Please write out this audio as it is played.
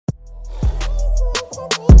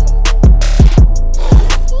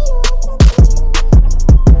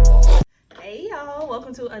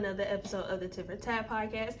another episode of the Tit for Tat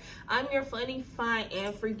podcast. I'm your funny, fine,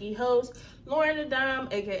 and freaky host, Lauren the Dime,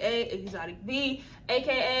 aka Exotic B,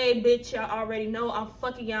 aka bitch. Y'all already know I'm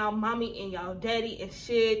fucking y'all mommy and y'all daddy and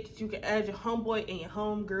shit. You can add your homeboy and your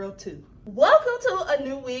homegirl too. Welcome to a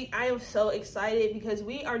new week. I am so excited because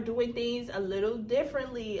we are doing things a little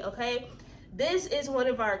differently, okay? This is one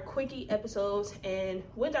of our Quickie episodes, and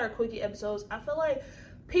with our Quickie episodes, I feel like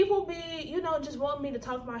people be, just want me to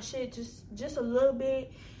talk my shit just a little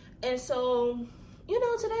bit. And so,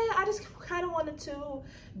 today I just kind of wanted to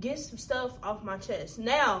get some stuff off my chest.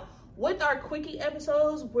 Now, with our Quickie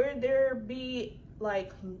episodes, where there be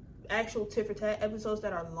like actual tit for tat episodes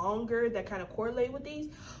that are longer that kind of correlate with these,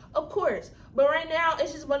 of course. But right now,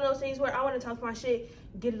 it's just one of those things where I want to talk my shit,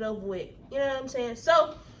 get it over with. You know what I'm saying?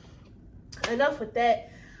 So, enough with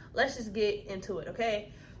that. Let's just get into it,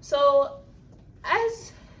 okay? So,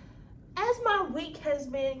 as my week has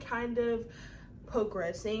been kind of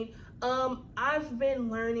progressing, I've been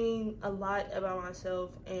learning a lot about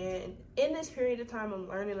myself, and in this period of time I'm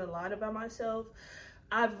learning a lot about myself.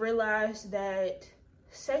 I've realized that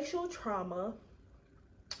sexual trauma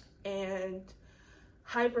and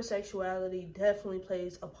hypersexuality definitely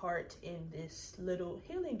plays a part in this little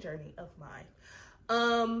healing journey of mine.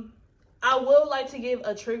 I would like to give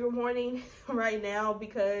a trigger warning right now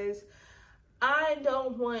because I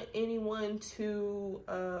don't want anyone to,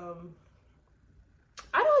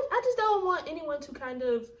 I just don't want anyone to kind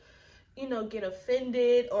of, get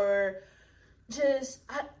offended or just,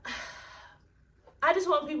 I just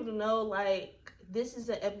want people to know, like, this is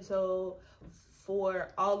an episode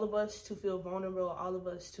for all of us to feel vulnerable, all of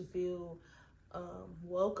us to feel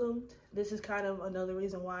welcomed. This is kind of another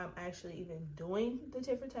reason why I'm actually even doing the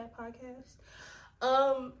Tit for Tat podcast.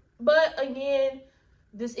 But again,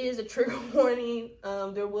 this is a trigger warning.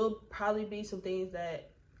 There will probably be some things that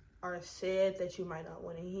are said that you might not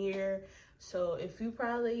want to hear. So if you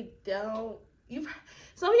probably don't,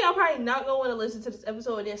 some of y'all probably not gonna want to listen to this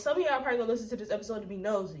episode, and then some of y'all probably gonna listen to this episode to be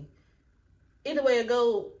nosy. Either way it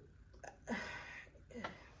go.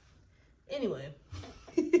 Anyway.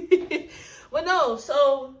 But no,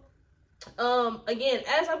 so again,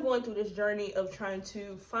 as I'm going through this journey of trying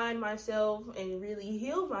to find myself and really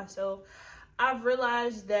heal myself, I've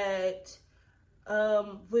realized that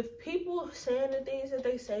with people saying the things that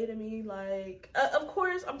they say to me, like, of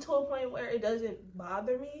course, I'm to a point where it doesn't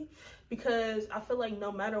bother me because I feel like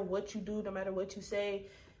no matter what you do, no matter what you say,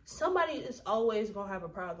 somebody is always going to have a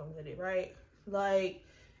problem with it, right? Like,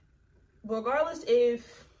 regardless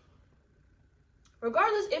if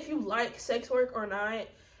you like sex work or not,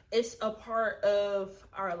 it's a part of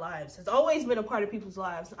our lives. It's always been a part of people's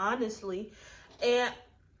lives, honestly. And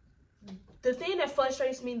the thing that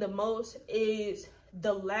frustrates me the most is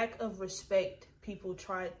the lack of respect people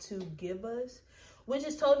try to give us, which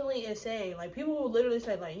is totally insane. Like, people will literally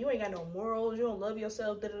say, like, you ain't got no morals, you don't love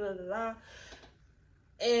yourself, da-da-da-da-da.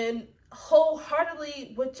 And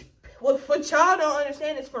wholeheartedly, what y'all don't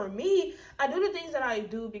understand is, for me, I do the things that I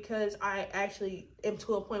do because I actually am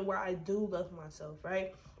to a point where I do love myself,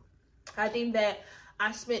 right? I think that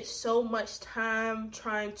I spent so much time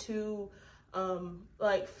trying to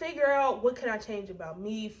figure out what can I change about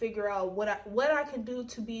me, figure out what I can do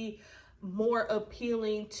to be more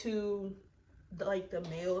appealing to the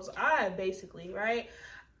male's eye, basically, right?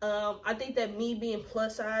 I think that me being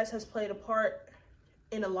plus size has played a part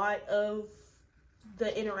in a lot of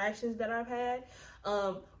the interactions that I've had.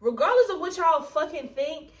 Regardless of what y'all fucking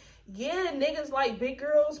think, yeah, niggas like big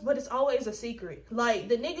girls, but it's always a secret. Like,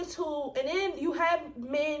 the niggas who, and then you have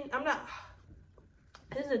men,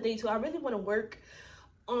 this is the thing too, I really want to work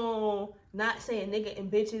on not saying nigga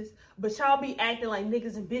and bitches, but y'all be acting like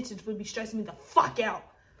niggas and bitches would be stressing me the fuck out.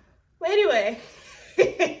 But anyway,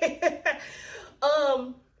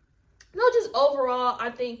 no, just overall,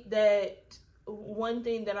 I think that one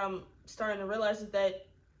thing that I'm starting to realize is that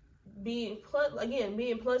being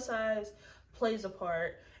plus size plays a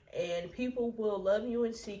part, and people will love you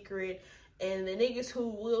in secret. And the niggas who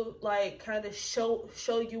will, like, kind of show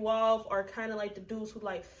you off are kind of like the dudes who,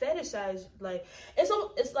 like, fetishize, like,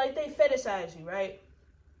 it's like they fetishize you, right?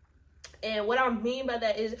 And what I mean by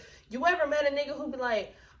that is, you ever met a nigga who be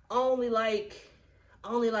like, only like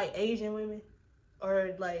Asian women?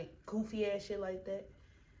 Or, like, goofy ass shit like that?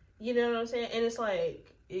 You know what I'm saying? And it's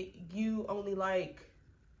like, you only like,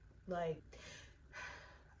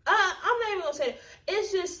 I'm not even gonna say it.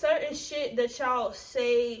 It's just certain shit that y'all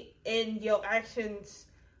say and your actions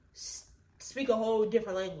speak a whole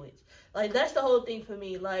different language. Like, that's the whole thing for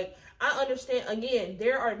me. Like, I understand, again,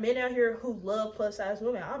 there are men out here who love plus size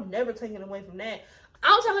women. I'm never taking away from that.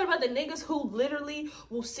 I'm talking about the niggas who literally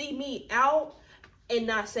will see me out and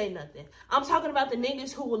not say nothing. I'm talking about the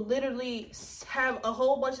niggas who will literally have a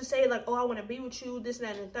whole bunch of say like, oh, I want to be with you, this, and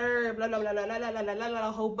that, and the third, blah, blah, blah, blah, blah, blah, blah, blah, blah,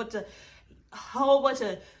 a whole bunch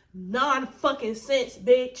of non-fucking sense,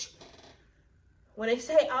 bitch. When they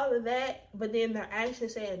say all of that, but then their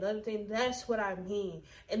actions say another thing, that's what I mean.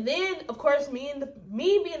 And then, of course, me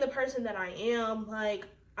being the person that I am, like,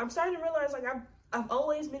 I'm starting to realize, like, I've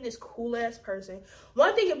always been this cool-ass person.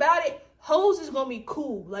 One thing about it, hoes is gonna be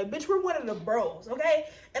cool. Like, bitch, we're one of the bros, okay?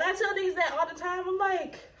 And I tell niggas that all the time. I'm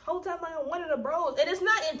like, whole time, like, I'm one of the bros. And it's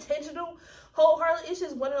not intentional, wholeheartedly. It's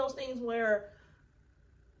just one of those things where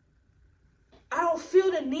I don't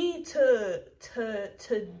feel the need to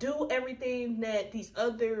do everything that these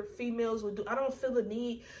other females would do. I don't feel the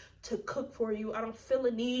need to cook for you. I don't feel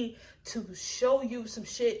the need to show you some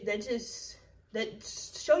shit that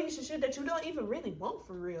show you some shit that you don't even really want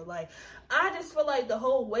for real. Like, I just feel like the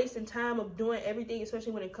whole wasting time of doing everything,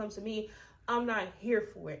 especially when it comes to me, I'm not here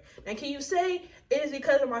for it. Now, can you say it is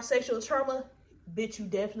because of my sexual trauma? Bitch, you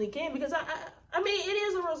definitely can, because I mean, it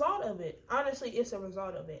is a result of it. Honestly, it's a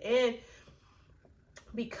result of it. And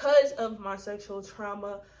because of my sexual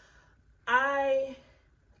trauma, I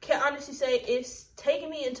can honestly say it's taken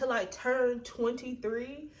me until I turned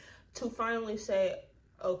 23 to finally say,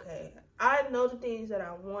 okay, I know the things that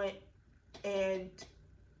I want, and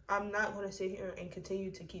I'm not going to sit here and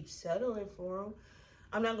continue to keep settling for them.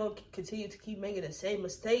 I'm not going to continue to keep making the same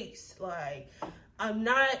mistakes. Like, I'm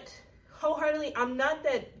not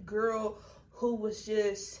that girl who was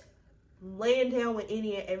just laying down with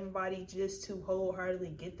any and everybody just to wholeheartedly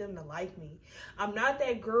get them to like me. I'm not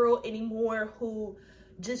that girl anymore who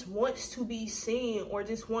just wants to be seen or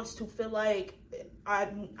just wants to feel like I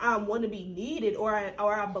want to be needed or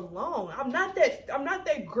I belong. I'm not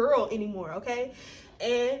that girl anymore, okay?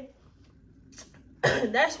 And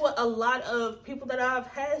that's what a lot of people that I've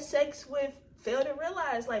had sex with fail to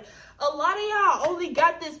realize. Like, a lot of y'all only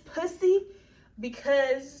got this pussy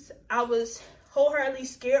because I was wholeheartedly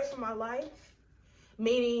scared for my life.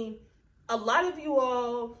 Meaning, a lot of you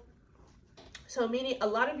all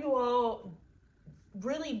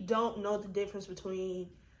really don't know the difference between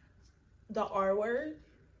the R word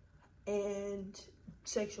and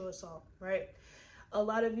sexual assault, right? A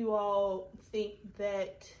lot of you all think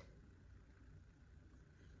that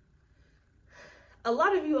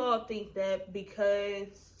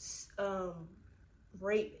because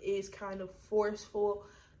rape is kind of forceful,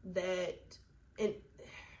 that, and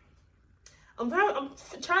I'm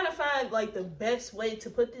trying to find like the best way to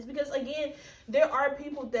put this, because again, there are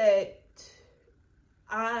people that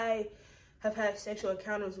I have had sexual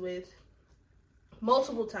encounters with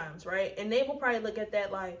multiple times, right? And they will probably look at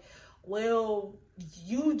that like, well,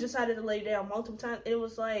 you decided to lay down multiple times. It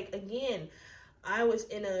was like, again, I was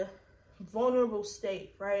in a vulnerable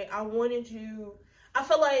state, right? I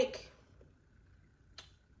felt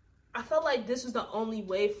like this was the only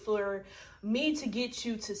way for me to get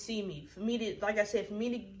you to see me, for me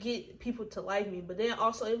to get people to like me. But then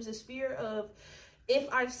also it was this fear of, if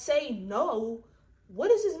I say no,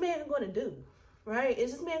 what is this man going to do, right?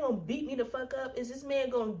 Is this man going to beat me the fuck up? Is this man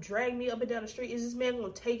going to drag me up and down the street? Is this man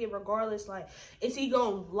going to take it regardless? Like, is he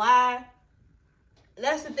going to lie?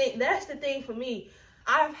 That's the thing for me.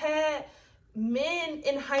 I've had men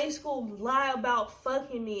in high school lie about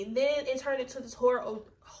fucking me. And then it turned into this whole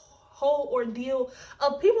ordeal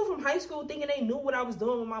of people from high school thinking they knew what I was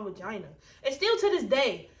doing with my vagina. And still to this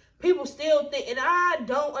day, people still think, and I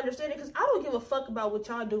don't understand it, because I don't give a fuck about what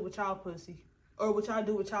y'all do with y'all pussy or what y'all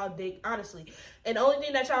do with y'all dick, honestly. And the only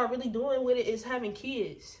thing that y'all really doing with it is having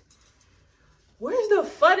kids. Where's the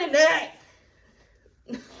fun in that?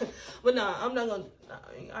 But nah, I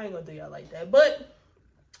ain't gonna do y'all like that. But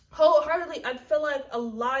wholeheartedly, I feel like a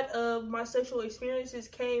lot of my sexual experiences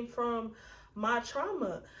came from my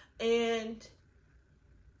trauma. And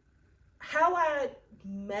how I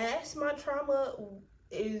mask my trauma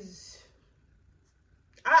is,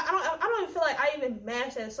 I don't even feel like I even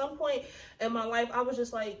masked it. At some point in my life, I was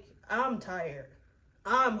just like, I'm tired.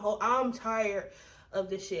 I'm tired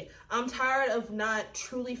of this shit. I'm tired of not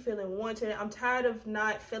truly feeling wanted. I'm tired of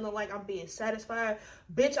not feeling like I'm being satisfied.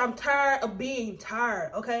 Bitch, I'm tired of being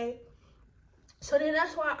tired, okay? So then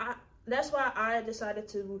that's why I decided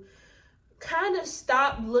to kind of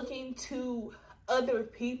stop looking to other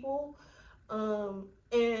people,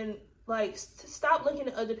 and like stop looking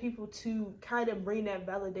at other people to kind of bring that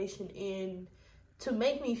validation in to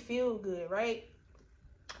make me feel good, right?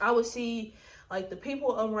 I would see like the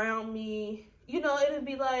people around me, you know, it would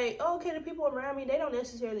be like, oh, okay, the people around me, they don't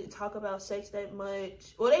necessarily talk about sex that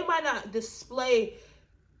much, or they might not display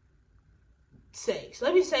sex.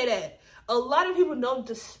 Let me say that. A lot of people don't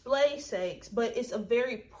display sex, but it's a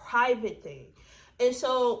very private thing. And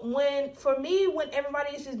so for me, when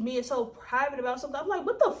everybody is just being so private about something, I'm like,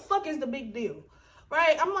 what the fuck is the big deal?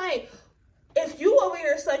 Right? I'm like, if you over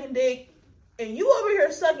here sucking dick and you over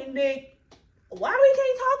here sucking dick, why we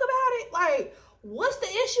can't talk about it? Like, what's the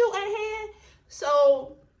issue at hand?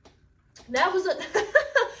 So that was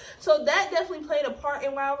so that definitely played a part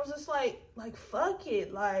in why I was just like fuck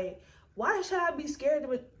it. Like, why should I be scared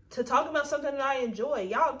to talk about something that I enjoy?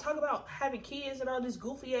 Y'all talk about having kids and all this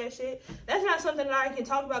goofy ass shit. That's not something that I can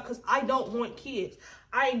talk about because I don't want kids.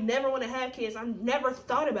 I never want to have kids. I never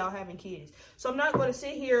thought about having kids. So I'm not going to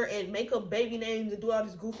sit here and make up baby names and do all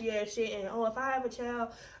this goofy ass shit. And, oh, if I have a child,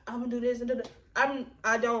 I'm going to do this and do that.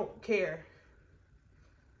 I don't care.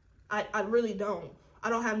 I really don't. I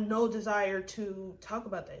don't have no desire to talk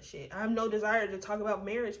about that shit. I have no desire to talk about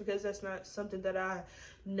marriage because that's not something that I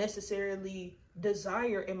necessarily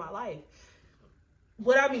desire in my life.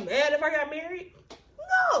 Would I be mad if I got married?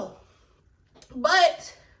 No.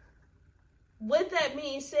 But with that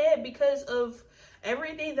being said, because of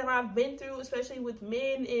everything that I've been through, especially with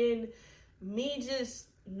men and me just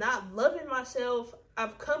not loving myself,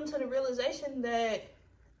 I've come to the realization that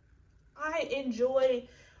I enjoy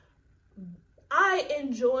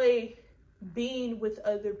being with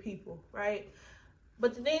other people, right?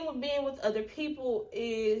 But the thing with being with other people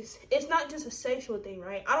is it's not just a sexual thing,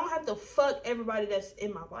 right? I don't have to fuck everybody that's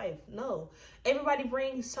in my life. No. Everybody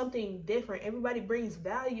brings something different. Everybody brings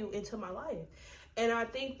value into my life. And I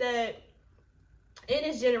think that in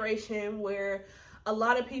this generation where a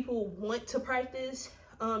lot of people want to practice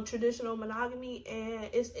traditional monogamy, and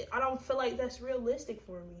I don't feel like that's realistic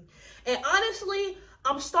for me. And honestly,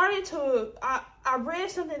 I'm starting to, I read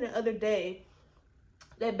something the other day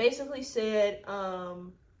that basically said,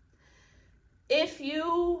 if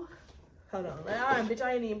you, hold on, bitch,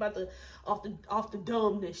 I ain't even about to off the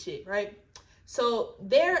dome this shit, right? So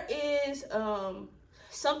there is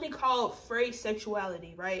something called free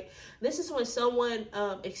sexuality, right? This is when someone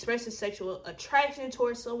expresses sexual attraction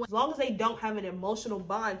towards someone as long as they don't have an emotional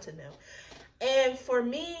bond to them. And for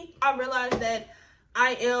me, I realized that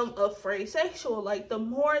I am a free sexual. Like, the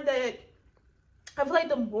more that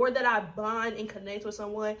I bond and connect with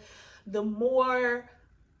someone, the more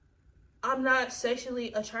I'm not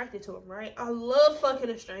sexually attracted to them, right? I love fucking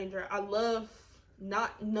a stranger. I love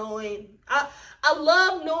not knowing. I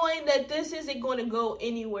love knowing that this isn't going to go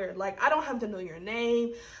anywhere. Like, I don't have to know your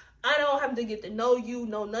name. I don't have to get to know you.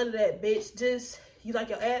 No, none of that, bitch. Just, you like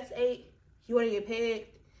your ass ate? You want to get pegged?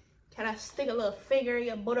 Can I stick a little finger in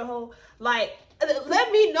your booty hole? Like,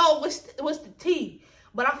 let me know what's the tea.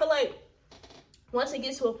 But I feel like once it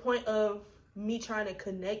gets to a point of me trying to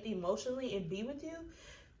connect emotionally and be with you,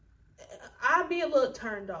 I'd be a little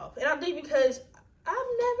turned off. And I think because I've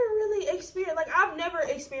never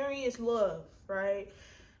experienced love, right?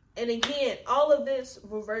 And again, all of this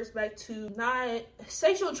reverts back to not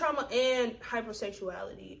sexual trauma and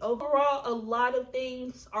hypersexuality. Overall, a lot of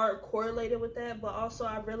things are correlated with that, but also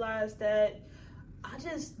I realized that I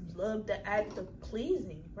just love the act of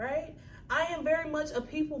pleasing, right? I am very much a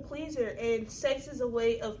people pleaser, and sex is a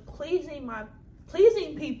way of pleasing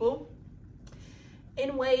people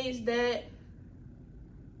in ways that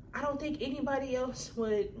I don't think anybody else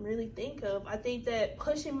would really think of. I think that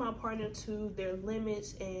pushing my partner to their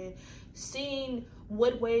limits and seeing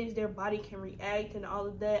what ways their body can react and all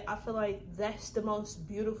of that, I feel like that's the most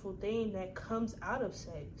beautiful thing that comes out of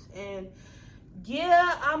sex. And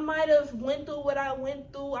yeah, I might have went through what I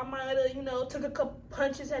went through. I might have, took a couple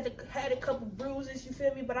punches, had a couple bruises, you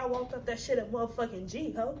feel me? But I walked up that shit a motherfucking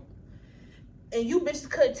G, ho. And you bitches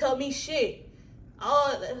couldn't tell me shit.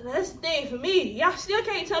 Oh, that's the thing for me. Y'all still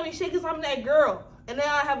can't tell me shit because I'm that girl. And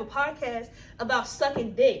now I have a podcast about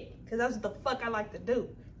sucking dick because that's what the fuck I like to do.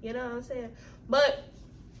 You know what I'm saying? But,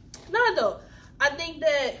 no, though. I think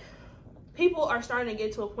that people are starting to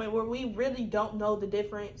get to a point where we really don't know the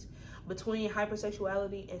difference between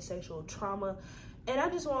hypersexuality and sexual trauma. And I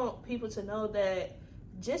just want people to know that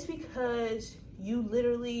just because you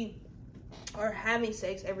literally are having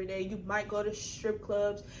sex every day, you might go to strip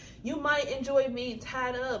clubs, you might enjoy being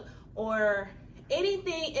tied up, or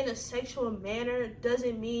anything in a sexual manner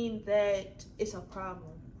doesn't mean that it's a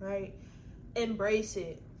problem, right? Embrace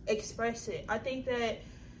it, express it. I think that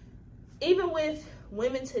even with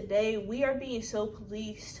women today, we are being so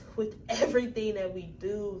policed with everything that we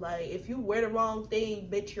do. Like, if you wear the wrong thing,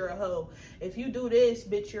 bitch, you're a hoe. If you do this,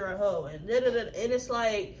 bitch, you're a hoe. And it's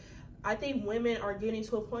like, I think women are getting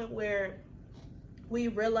to a point where we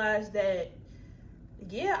realize that,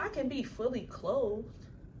 yeah, I can be fully clothed,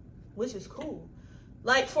 which is cool.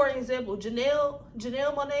 Like, for example, Janelle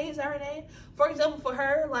Monáe, is that her name? For example, for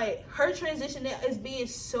her, like, her transition is being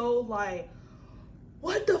so, like,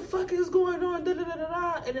 what the fuck is going on? Da, da, da, da,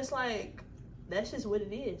 da. And it's like, that's just what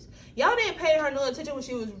it is. Y'all didn't pay her no attention when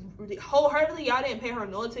she was wholeheartedly. Y'all didn't pay her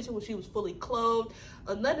no attention when she was fully clothed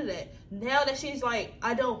or none of that. Now that she's like,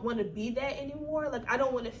 I don't want to be that anymore. Like, I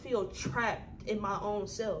don't want to feel trapped in my own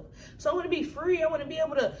self. So I want to be free. I want to be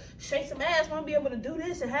able to shake some ass. I want to be able to do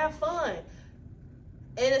this and have fun.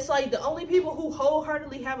 And it's like the only people who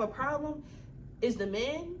wholeheartedly have a problem is the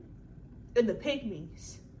men and the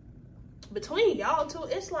pygmies. Between y'all two,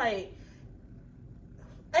 it's like,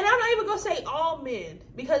 and I'm not even gonna say all men,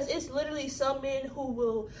 because it's literally some men who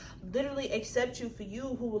will literally accept you for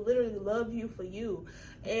you, who will literally love you for you.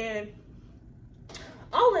 And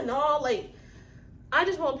all in all, like, I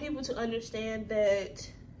just want people to understand that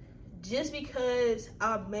just because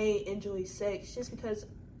I may enjoy sex, just because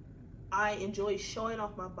I enjoy showing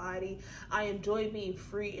off my body, I enjoy being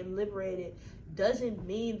free and liberated, doesn't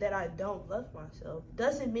mean that I don't love myself.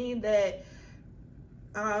 Doesn't mean that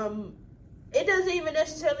it doesn't even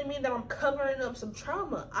necessarily mean that I'm covering up some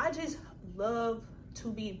trauma. I just love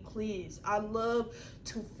to be pleased. I love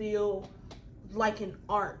to feel like an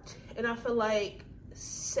art. And I feel like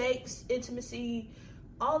sex, intimacy,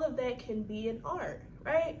 all of that can be an art,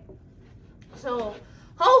 right? So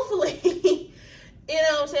hopefully you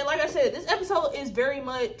know what I'm saying? Like I said, this episode is very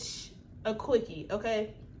much a quickie,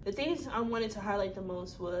 okay? The things I wanted to highlight the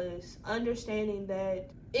most was understanding that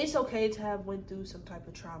it's okay to have went through some type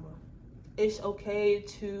of trauma. It's okay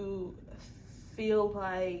to feel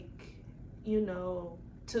like, you know,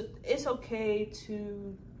 it's okay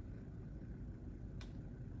to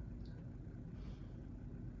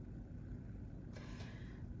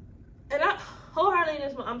and I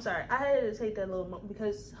wholeheartedly, I'm sorry, I had to take that little moment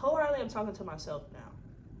because wholeheartedly I'm talking to myself now.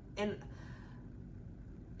 And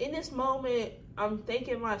in this moment, I'm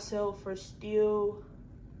thanking myself for still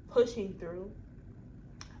pushing through.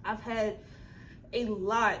 I've had a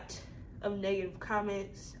lot of negative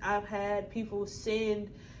comments. I've had people send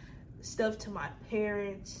stuff to my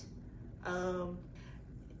parents. And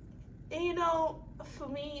you know, for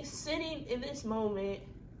me, sitting in this moment,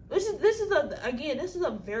 this is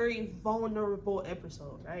a very vulnerable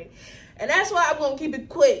episode, right? And that's why I'm gonna keep it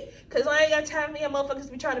quick, cause I ain't got time for y'all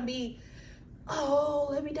motherfuckers be trying to be, oh,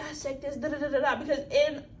 let me dissect this, da da da da da. Because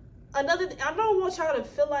I don't want y'all to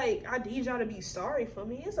feel like I need y'all to be sorry for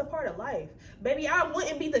me. It's a part of life, baby. I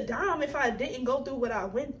wouldn't be the dime if I didn't go through what I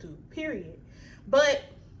went through. Period. But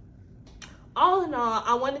all in all,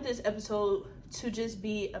 I wanted this episode to just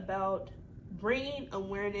be about bringing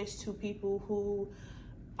awareness to people who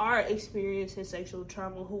are experiencing sexual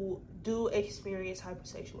trauma, who do experience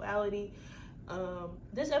hypersexuality.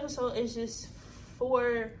 This episode is just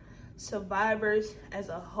for survivors as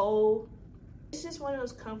a whole. It's just one of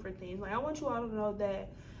those comfort things. Like, I want you all to know that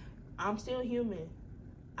I'm still human.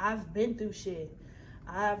 I've been through shit.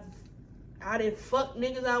 I didn't fuck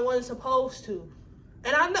niggas I wasn't supposed to.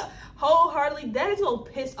 And I know wholeheartedly that is gonna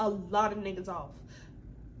piss a lot of niggas off.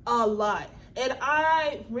 A lot. And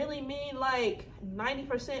I really mean like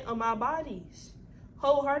 90% of my bodies.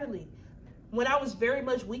 Wholeheartedly. When I was very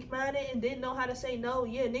much weak-minded and didn't know how to say no,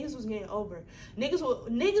 yeah, niggas was getting over.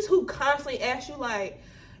 Niggas who constantly ask you, like,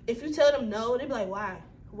 if you tell them no, they be like, why?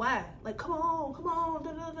 Why? Like, come on,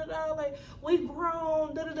 da da da da. Like, we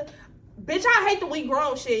grown, da da da. Bitch, I hate the we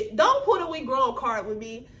grown shit. Don't put a we grown card with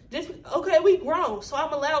me. Just, okay, we grown, so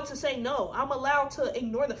I'm allowed to say no. I'm allowed to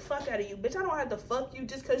ignore the fuck out of you. Bitch, I don't have to fuck you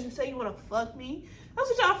just because you say you want to fuck me. That's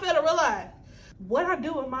what y'all fail to realize. What I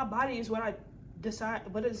do with my body is what I decide,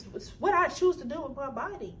 but it's what I choose to do with my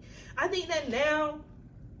body. I think that now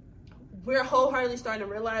we're wholeheartedly starting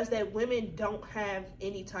to realize that women don't have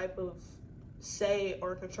any type of say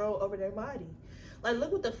or control over their body. Like,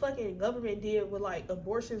 look what the fucking government did with, like,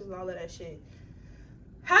 abortions and all of that shit.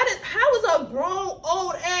 How is a grown,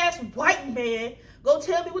 old-ass white man gonna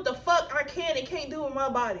tell me what the fuck I can and can't do with my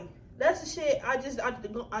body? That's the shit I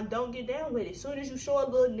don't get down with it. As soon as you show a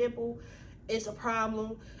little nipple, it's a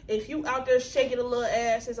problem. If you out there shaking a little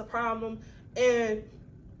ass, it's a problem. And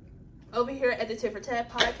over here at the Tit for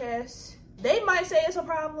Tat podcast, they might say it's a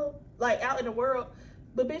problem, like, out in the world.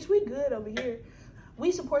 But, bitch, we good over here.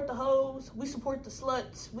 We support the hoes. We support the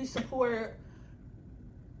sluts. We support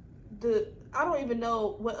I don't even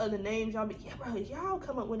know what other names y'all be. Yeah, bro, y'all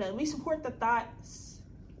come up with that. We support the thoughts.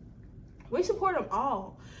 We support them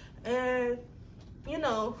all. And, you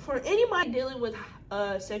know, for anybody dealing with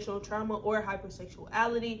sexual trauma or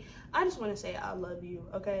hypersexuality, I just want to say I love you,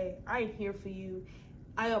 okay? I am here for you.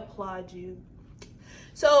 I applaud you.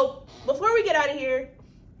 So, before we get out of here,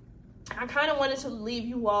 I kind of wanted to leave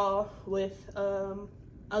you all with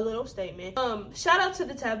a little statement. Shout out to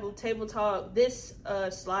the Taboo Table Talk. This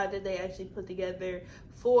slide that they actually put together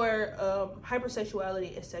for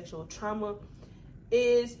hypersexuality and sexual trauma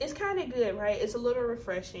it's kind of good, right? It's a little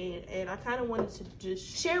refreshing, and I kind of wanted to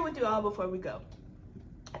just share with you all before we go.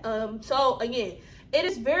 So again, it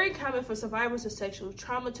is very common for survivors of sexual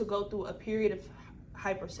trauma to go through a period of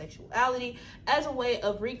hypersexuality as a way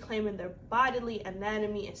of reclaiming their bodily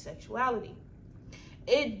anatomy and sexuality.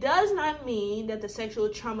 It does not mean that the sexual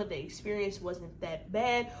trauma they experienced wasn't that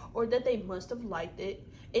bad or that they must have liked it.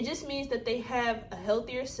 It just means that they have a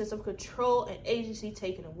healthier sense of control and agency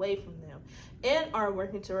taken away from them and are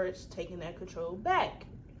working towards taking that control back.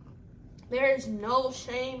 There is no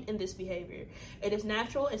shame in this behavior. It is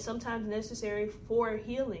natural and sometimes necessary for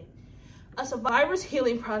healing. A survivor's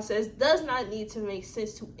healing process does not need to make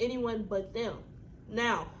sense to anyone but them.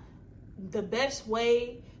 Now, the best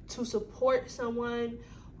way to support someone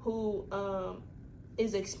who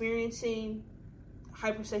is experiencing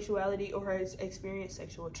hypersexuality or has experienced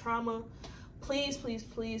sexual trauma, please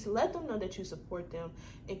let them know that you support them.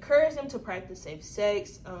 Encourage them to practice safe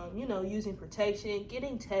sex, using protection,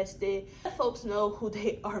 getting tested. Let folks know who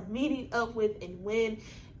they are meeting up with and when.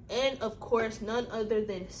 And of course, none other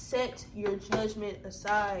than set your judgment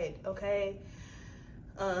aside, okay?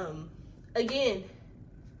 Again,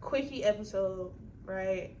 quickie episode,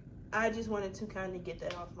 right? I just wanted to kind of get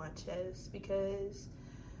that off my chest because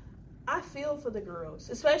I feel for the girls,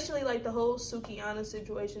 especially like the whole Sukiana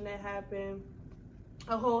situation that happened.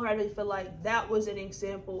 I wholeheartedly feel like that was an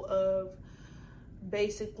example of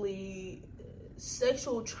basically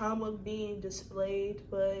sexual trauma being displayed,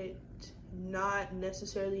 but not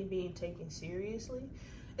necessarily being taken seriously,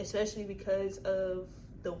 especially because of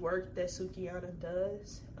the work that Sukiana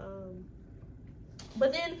does.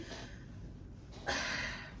 But then,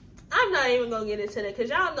 I'm not even gonna get into that because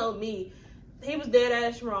y'all know me. He was dead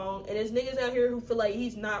ass wrong, and there's niggas out here who feel like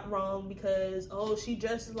he's not wrong because, oh, she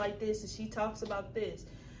dresses like this and she talks about this.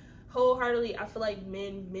 Wholeheartedly, I feel like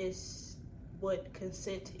men miss what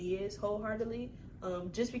consent is wholeheartedly.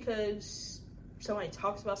 Just because somebody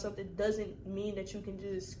talks about something doesn't mean that you can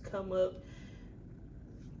just come up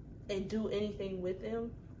and do anything with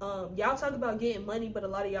them. Y'all talk about getting money, but a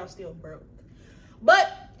lot of y'all still broke.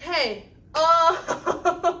 But hey,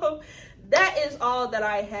 that is all that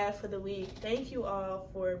I have for the week. Thank you all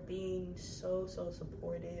for being so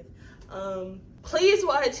supportive. Please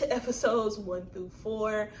watch episodes 1 through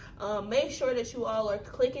 4. Make sure that you all are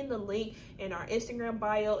clicking the link in our Instagram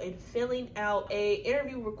bio and filling out a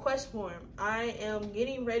interview request form. I am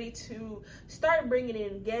getting ready to start bringing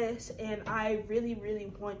in guests, and I really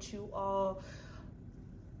want you all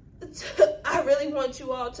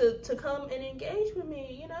to come and engage with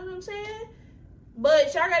me. You know what I'm saying?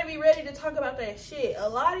 But y'all gotta be ready to talk about that shit. A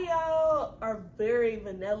lot of y'all are very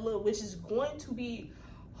vanilla, which is going to be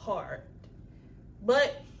hard.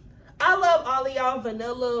 But I love all of y'all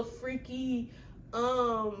vanilla, freaky,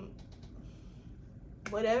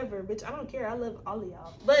 whatever. Bitch, I don't care. I love all of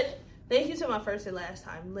y'all. But thank you to my first and last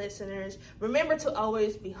time listeners. Remember to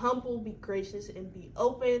always be humble, be gracious, and be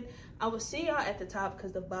open. I will see y'all at the top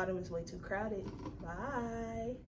because the bottom is way too crowded. Bye.